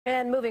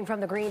And moving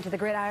from the green to the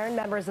gridiron,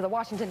 members of the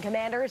Washington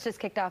Commanders just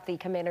kicked off the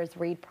Commanders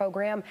Read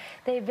program.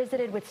 They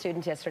visited with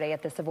students yesterday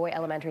at the Savoy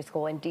Elementary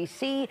School in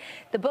D.C.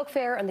 The book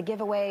fair and the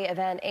giveaway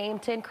event aim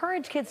to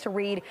encourage kids to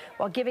read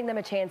while giving them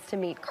a chance to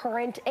meet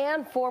current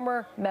and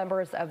former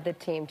members of the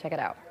team. Check it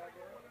out.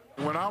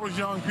 When I was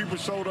young, people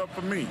showed up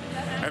for me,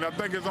 and I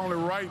think it's only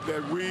right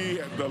that we,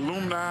 the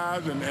alumni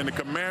and the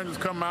commanders,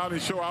 come out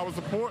and show our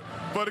support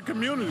for the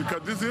community,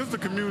 because this is the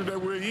community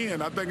that we're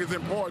in. I think it's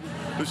important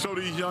to show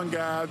these young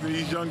guys and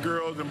these young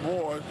girls and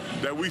boys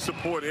that we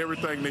support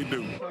everything they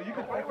do.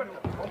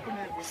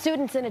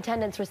 Students in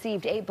attendance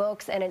received 8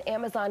 books and an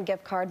Amazon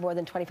gift card. More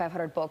than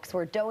 2,500 books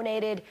were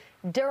donated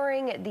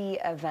during the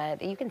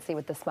event. You can see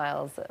with the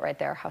smiles right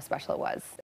there how special it was.